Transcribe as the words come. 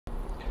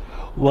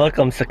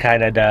Welcome sa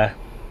Canada.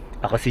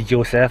 Ako si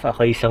Joseph.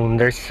 Ako isang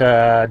nurse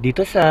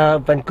dito sa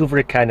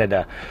Vancouver,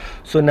 Canada.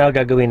 So now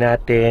gagawin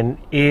natin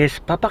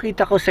is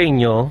papakita ko sa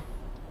inyo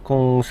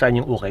kung saan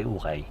yung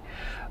ukay-ukay.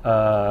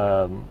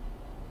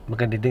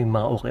 Maganda din yung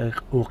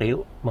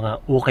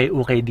mga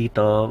ukay-ukay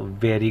dito.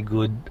 Very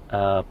good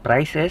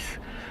prices.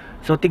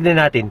 So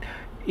tignan natin.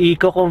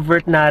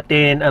 I-convert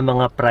natin ang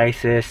mga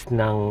prices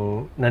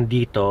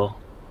nandito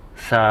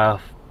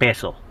sa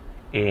peso.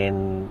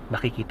 And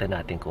makikita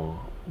natin kung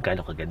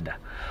gaano kaganda.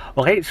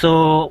 Okay,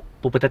 so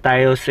pupunta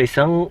tayo sa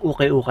isang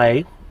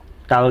ukay-ukay.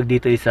 Tawag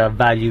dito is a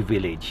value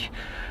village.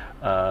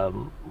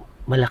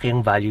 Malaki ang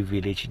value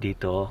village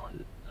dito.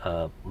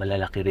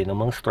 Malalaki rin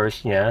ang mga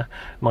stores niya.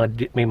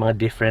 May mga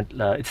different,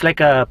 it's like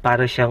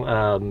para siyang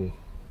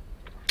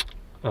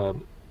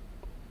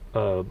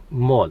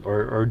mall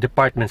or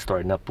department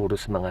store na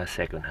puros mga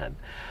second hand.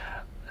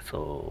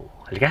 So,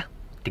 halika,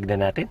 tignan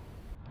natin.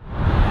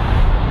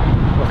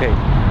 Okay,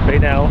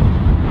 right now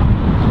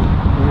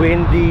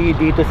windy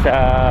dito sa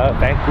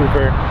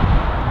Vancouver.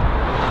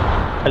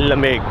 Ang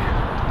lamig.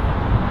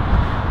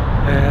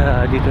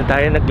 Dito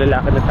tayo,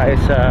 naglalakad na tayo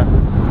sa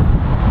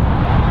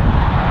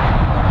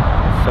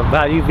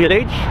Value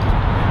Village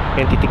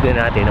and titignan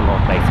natin ang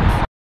mga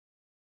prices.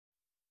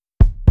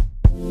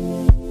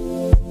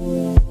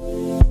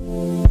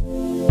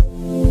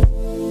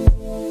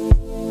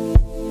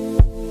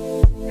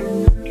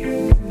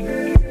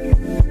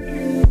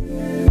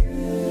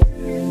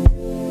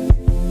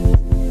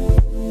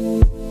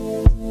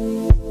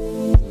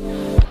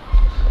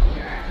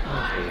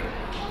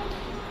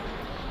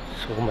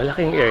 So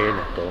malaking area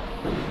na to.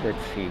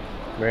 Let's see.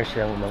 Meron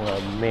siyang mga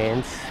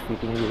men's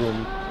fitting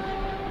room.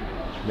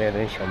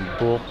 Meron siyang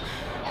books.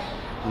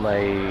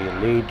 May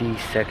ladies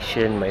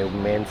section, may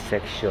men's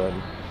section.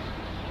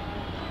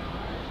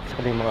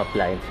 Saka may mga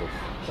appliances.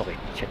 Okay,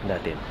 check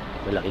natin.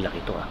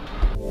 Malaki-laki ito .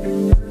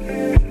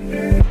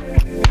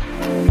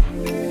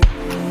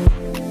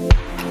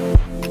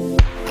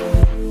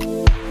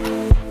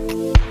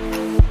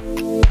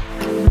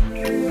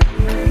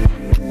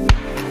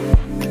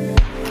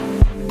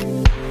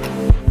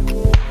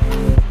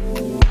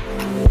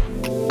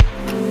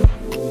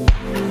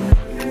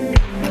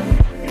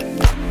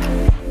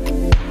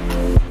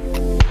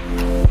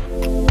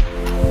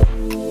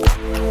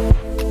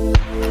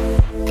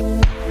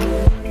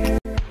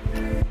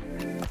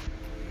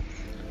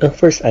 Ang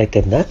first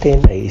item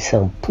natin ay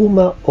isang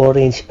Puma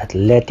Orange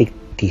Athletic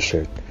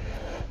T-shirt.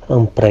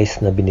 Ang price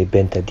na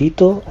binibenta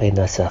dito ay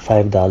nasa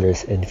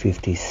 $5.50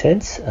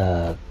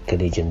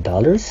 Canadian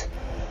dollars.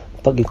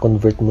 Pag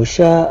i-convert mo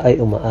siya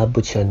ay umaabot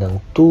siya ng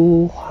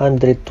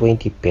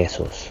 220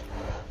 pesos.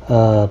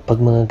 Pag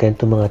mga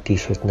ganito mga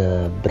t-shirt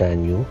na brand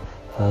new,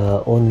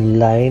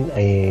 online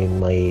ay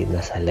may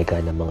nasa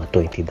halaga ng mga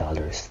 $20.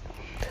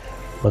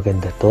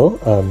 Maganda to.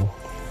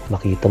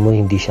 Makita mo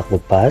hindi siya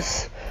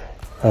kupas.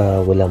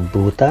 Walang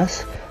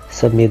butas.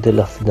 Sa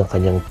middle of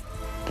ng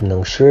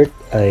shirt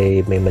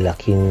ay may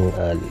malaking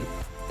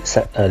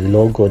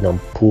logo ng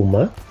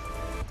Puma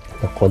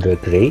na color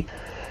gray.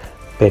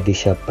 Pwede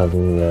siya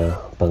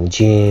pang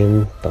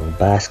gym, pang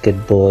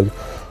basketball,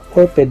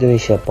 or pwede rin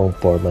siya pang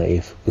forma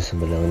if gusto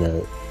mo lang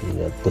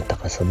na punta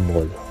ka sa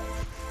mall.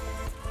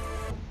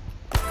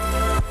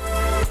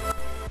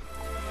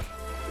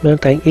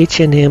 Meron tayong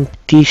H&M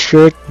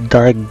t-shirt,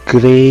 dark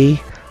gray,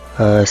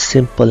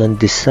 simple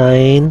ang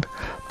design.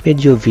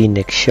 Medyo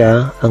v-neck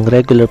siya. Ang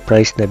regular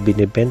price na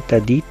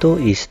binibenta dito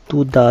is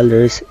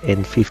 $2.50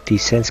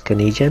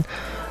 Canadian.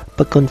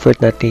 Pag convert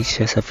natin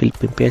siya sa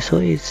Philippine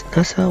peso is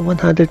nasa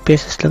 100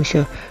 pesos lang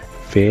siya.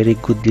 Very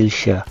good deal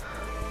siya.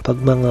 Pag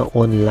mga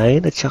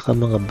online at saka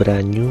mga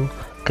brand new,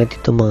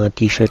 ganito mga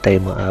t-shirt ay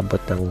maabot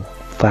ng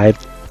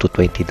 $5 to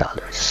 $20.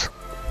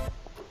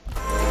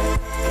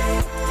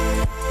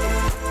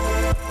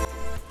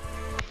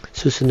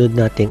 Susunod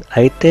nating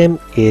item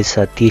is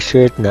a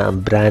t-shirt na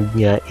ang brand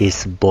niya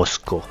is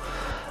Bosco.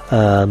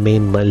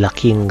 May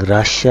malaking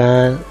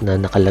Russia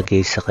na nakalagay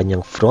sa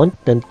kanyang front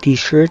ng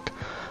t-shirt.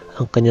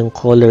 Ang kanyang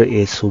color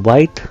is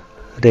white,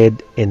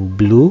 red, and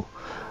blue.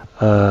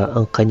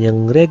 Ang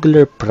kanyang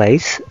regular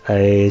price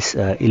is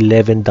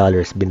 $11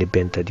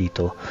 binibenta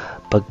dito.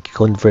 Pag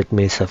convert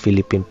mo sa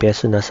Philippine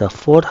peso, nasa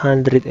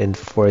 440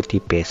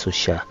 pesos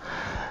siya.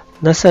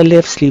 Nasa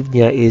left sleeve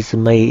niya is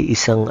may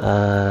isang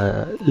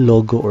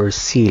logo or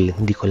seal.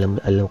 Hindi ko alam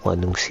kung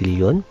anong seal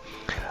yun.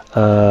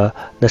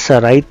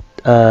 Nasa right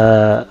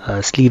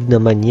sleeve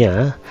naman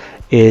niya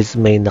is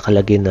may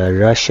nakalagay na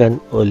Russian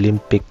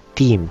Olympic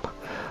Team.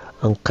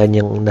 Ang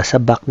kanyang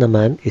nasa back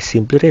naman is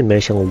simple rin.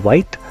 Meron siyang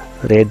white,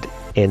 red,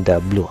 and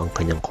blue ang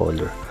kanyang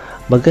color.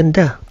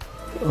 Maganda.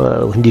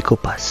 Hindi ko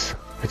pass.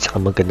 At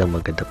saka maganda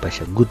pa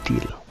siya. Good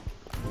deal.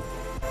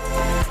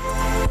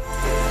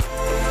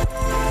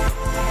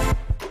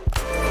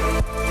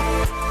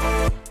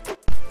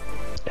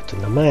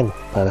 Naman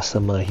para sa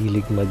mga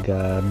hilig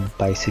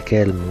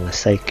mag-bicycle, mga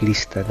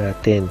cyclista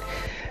natin,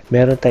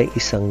 meron tayong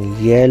isang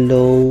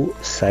yellow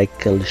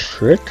cycle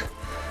shirt.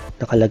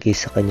 Nakalagay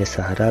sa kanya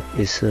sa harap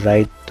is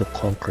Right to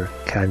Conquer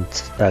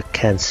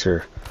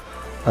Cancer.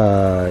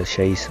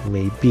 Siya is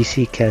may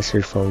BC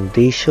Cancer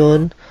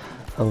Foundation.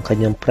 Ang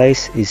kanyang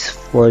price is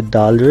 $4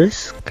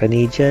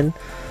 Canadian.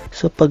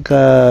 So pag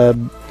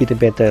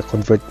binibenta,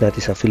 convert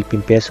natin sa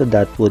Philippine peso,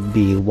 that would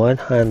be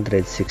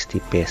 160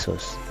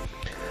 pesos.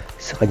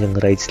 Sa kanyang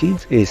right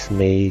sleeve is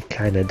may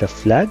Canada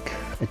flag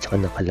at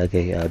saka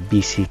nakalagay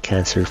BC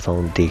Cancer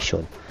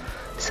Foundation.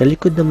 Sa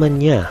likod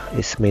naman niya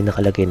is may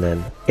nakalagay na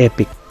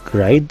Epic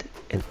Ride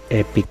and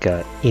Epic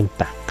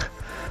Impact.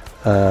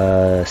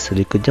 Sa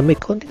likod niya may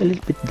konti a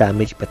little bit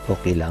damage but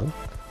okay lang.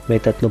 May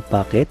 3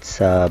 pocket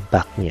sa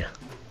back niya.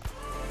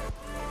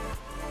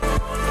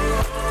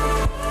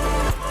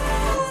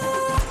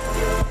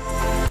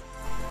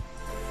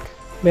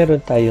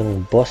 Meron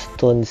tayong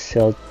Boston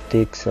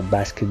Celtics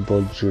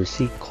basketball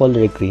jersey.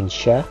 Color green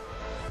siya.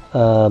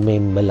 May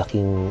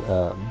malaking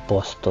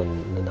Boston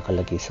na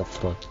nakalagay sa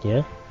front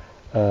niya.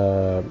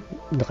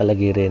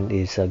 Nakalagay rin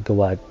is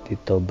gawa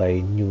dito by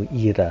New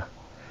Era.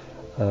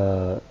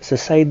 Sa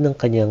side ng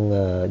kanyang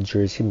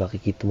jersey,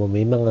 makikita mo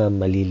may mga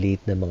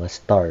maliliit na mga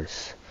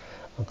stars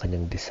ang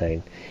kanyang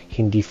design.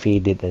 Hindi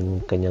faded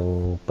ang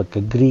kanyang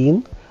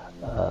pagka-green.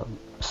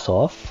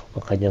 Soft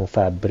ang kanyang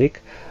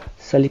fabric.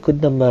 Sa likod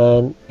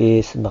naman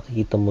is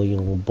makikita mo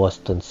yung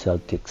Boston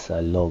Celtics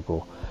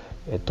logo.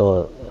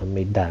 Ito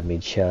may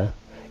damage siya.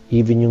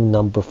 Even yung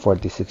number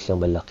 46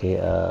 yung malaki,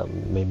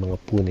 may mga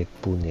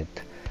punit-punit.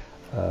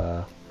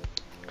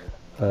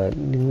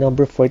 Yung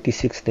number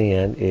 46 na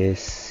yan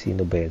is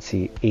sino ba yan?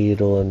 Si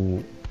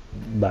Aaron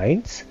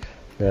Bynes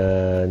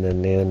na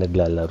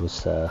naglalaro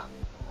sa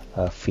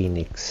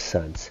Phoenix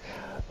Suns.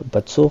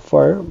 But so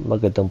far,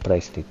 magandang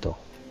price nito.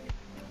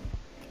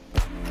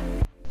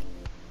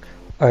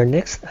 Our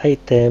next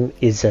item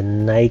is a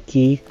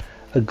Nike,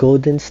 a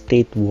Golden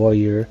State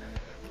Warrior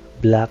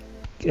black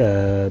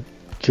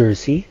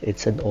jersey.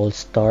 It's an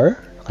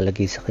all-star.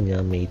 Nakalagay sa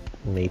kanya may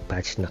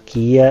patch na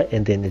Kia,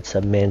 and then it's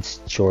a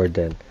men's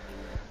Jordan.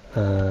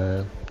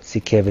 Si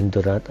Kevin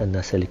Durant ang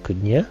nasa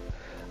likod niya.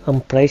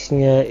 Ang price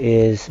niya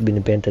is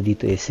binibenta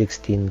dito is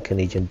 16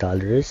 Canadian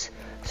dollars.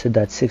 So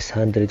that's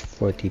 640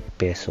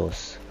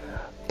 pesos.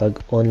 Pag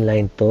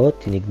online to,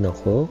 tinignan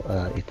ko,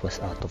 it was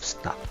out of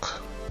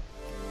stock.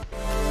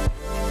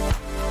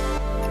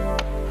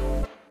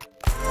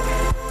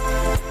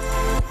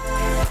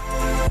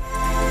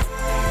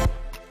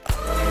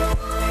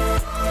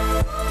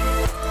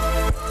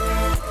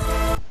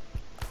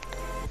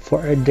 For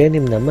our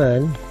denim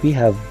naman, we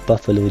have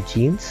buffalo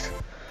jeans.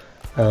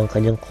 Ang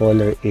kanyang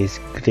color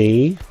is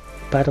gray,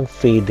 parang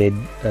faded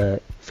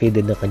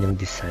na kanyang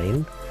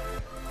design.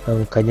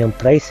 Ang kanyang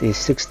price is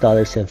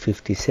 $6.50.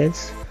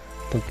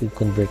 Pag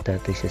i-convert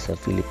natin siya sa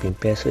Philippine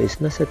peso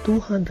is nasa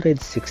 260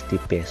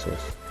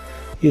 pesos.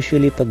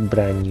 Usually pag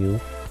brand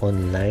new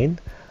online,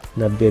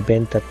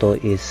 nabebenta to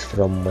is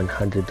from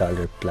 $100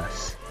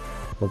 plus.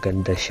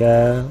 Maganda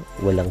siya,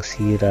 walang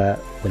sira,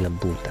 walang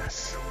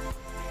butas.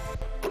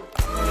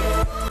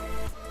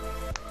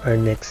 Our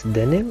next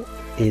denim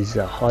is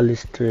a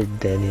Hollister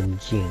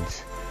denim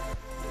jeans.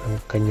 Ang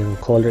kanyang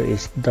color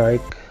is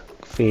dark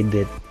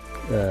faded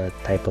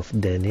type of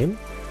denim.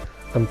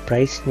 Ang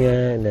price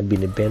niya na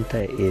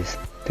binibenta is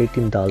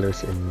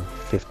 $13.50.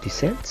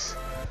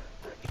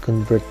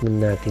 I-convert mo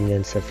natin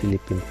yan sa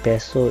Philippine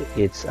peso,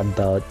 it's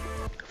about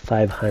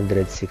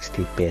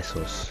 560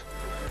 pesos.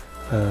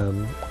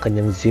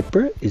 Kanyang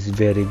zipper is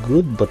very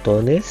good.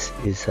 Botones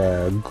is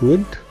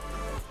good.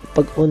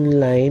 Pag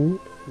online,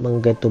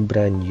 mga ganito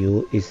brand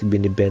new is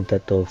binibenta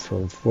to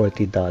from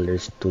 $40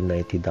 to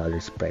 $90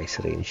 price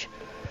range.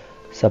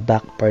 Sa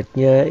back part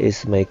niya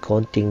is may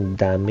konting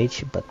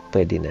damage but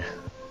pwede na.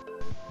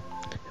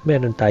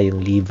 Meron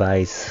tayong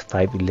Levi's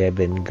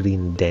 511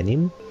 green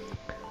denim.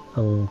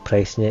 Ang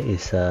price niya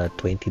is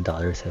 $20.50.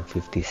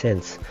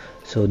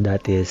 So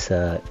that is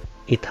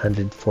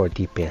 840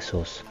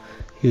 pesos.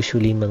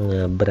 Usually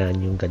mga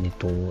brand yung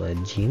ganitong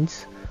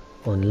jeans.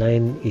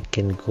 Online, it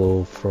can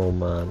go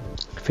from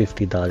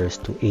 $50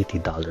 to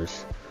 $80.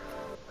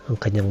 Ang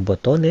kanyang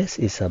botones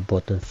is a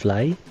button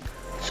fly.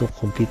 So,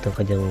 complete ang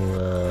kanyang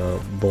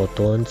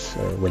buttons,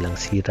 walang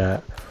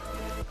sira.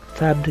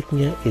 Fabric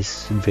niya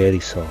is very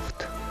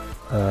soft.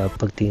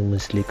 Pagtingin mo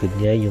sa likod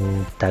niya,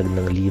 yung tag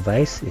ng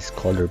Levi's is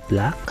color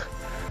black.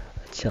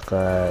 At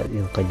saka,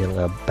 yung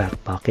kanyang back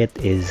pocket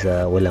is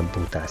walang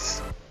butas.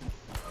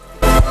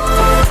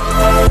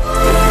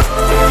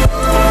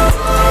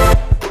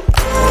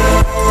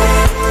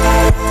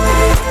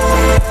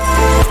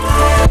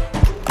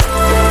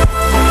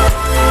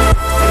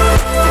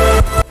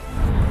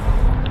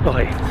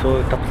 Okay,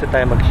 so tapos na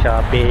tayo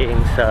mag-shopping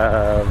sa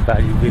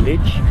Value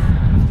Village.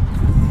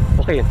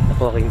 Okay,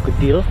 nakuha ko yung good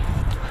deal.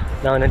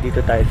 Now, nandito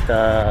tayo sa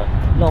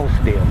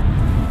Lonsdale.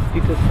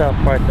 Dito sa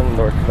part ng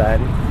North Van.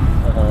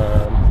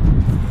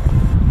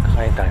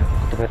 Kakain tayo.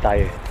 Gutom na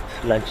tayo. It's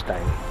lunch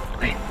time.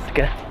 Okay,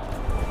 sige na.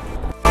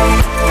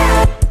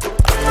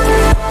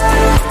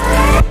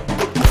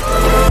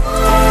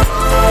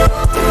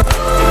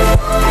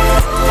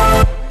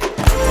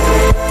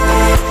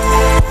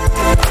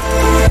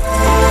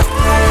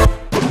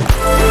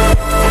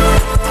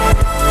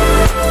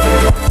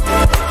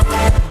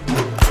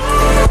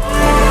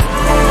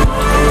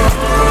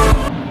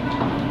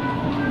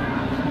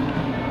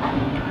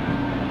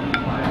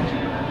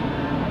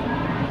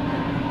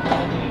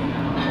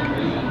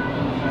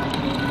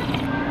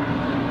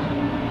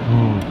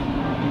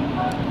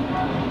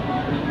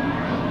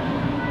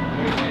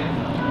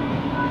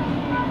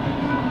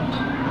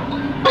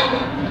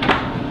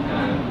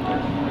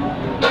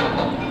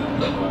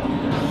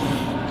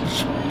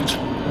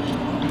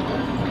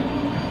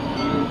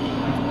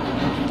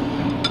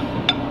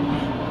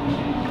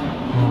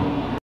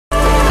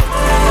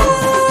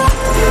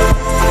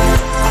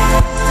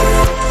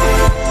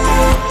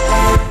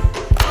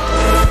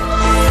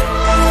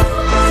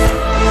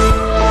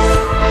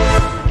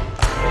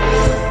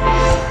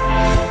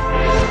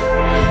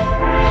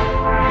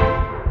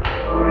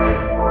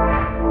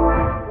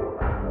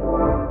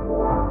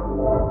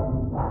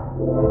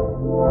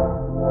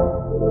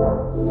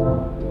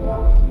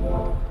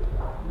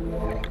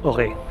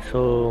 Okay,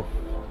 so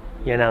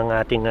yan ang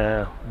ating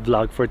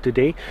vlog for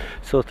today.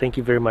 So thank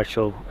you very much.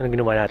 So ano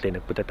ginawa natin?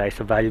 Nagpunta tayo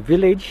sa Valley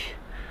Village,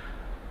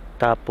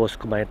 tapos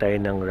kumain tayo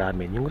ng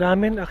ramen. Yung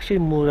ramen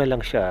actually mura lang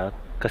siya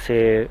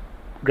kasi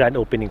grand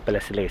opening pala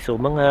sila. So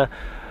mga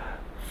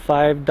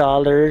 $5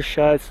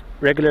 siya. It's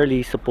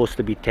regularly supposed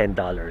to be $10,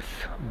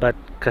 but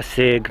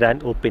kasi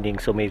grand opening,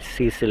 so may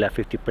see sila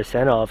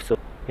 50% off. So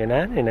yan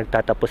na,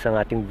 nagtatapos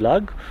ang ating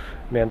vlog.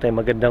 Meron tayong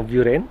magandang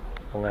view rin,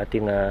 ang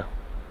ating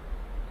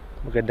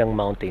magandang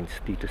mountains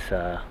dito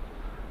sa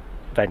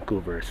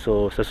Vancouver.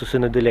 So sa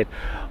susunod ulit,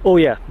 oh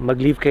yeah,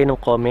 mag-leave kayo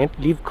ng comment,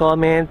 leave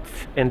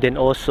comments, and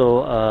then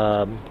also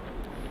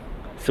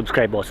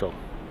subscribe also.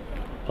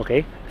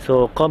 Okay,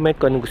 so comment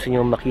kung anong gusto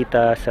niyo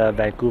makita sa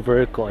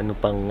Vancouver, kung ano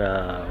pang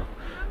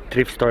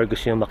thrift store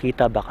gusto niyo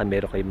makita. Baka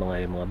meron kayong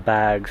mga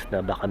bags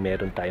na baka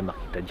meron tayong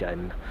makita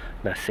dyan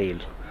na sale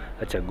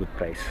at sa good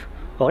price.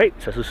 Okay,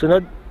 sa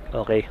susunod.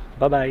 Okay,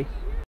 bye bye.